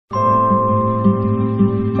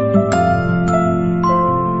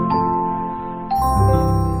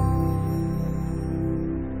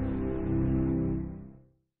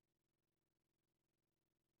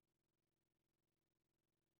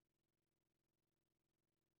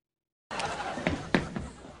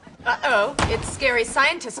Uh-oh, it's Scary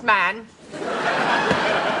Scientist Man.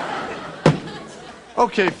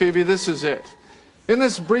 Okay, Phoebe, this is it. In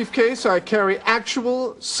this briefcase, I carry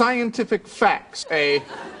actual scientific facts. A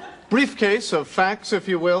briefcase of facts, if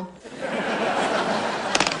you will.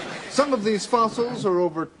 Some of these fossils are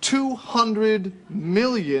over 200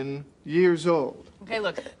 million years old. Okay,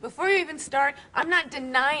 look, before you even start, I'm not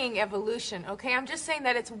denying evolution, okay? I'm just saying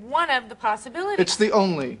that it's one of the possibilities. It's the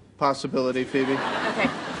only possibility, Phoebe. Okay,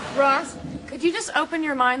 Ross, could you just open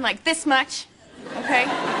your mind like this much? Okay?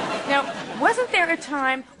 Now, wasn't there a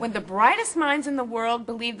time when the brightest minds in the world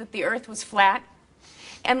believed that the Earth was flat?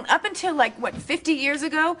 And up until, like, what, 50 years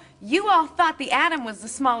ago, you all thought the atom was the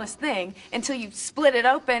smallest thing until you split it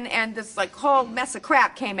open and this, like, whole mess of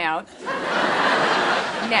crap came out.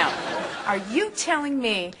 Now, are you telling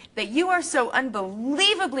me that you are so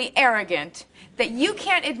unbelievably arrogant that you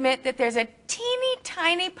can't admit that there's a teeny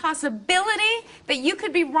tiny possibility that you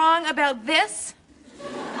could be wrong about this?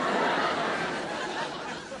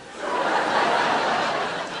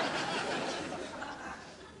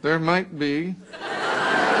 There might be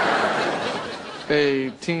a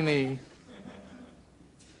teeny,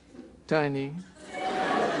 tiny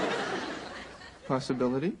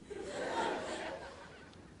possibility.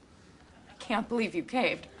 I can't believe you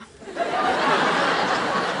caved.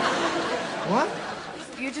 What?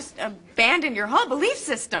 You just abandoned your whole belief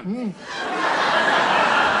system. No,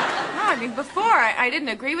 I mean, before I didn't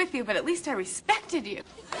agree with you, but at least I respected you.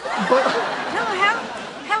 But...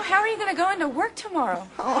 No, how are you going to go into work tomorrow?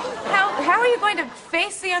 How are you going to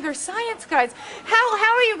face the other science guys?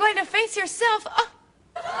 How are you going to face yourself? Oh.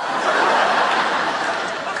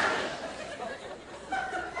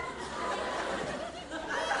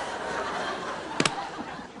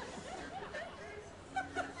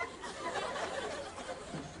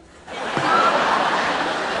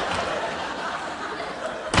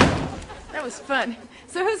 That was fun.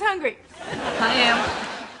 So who's hungry? I am.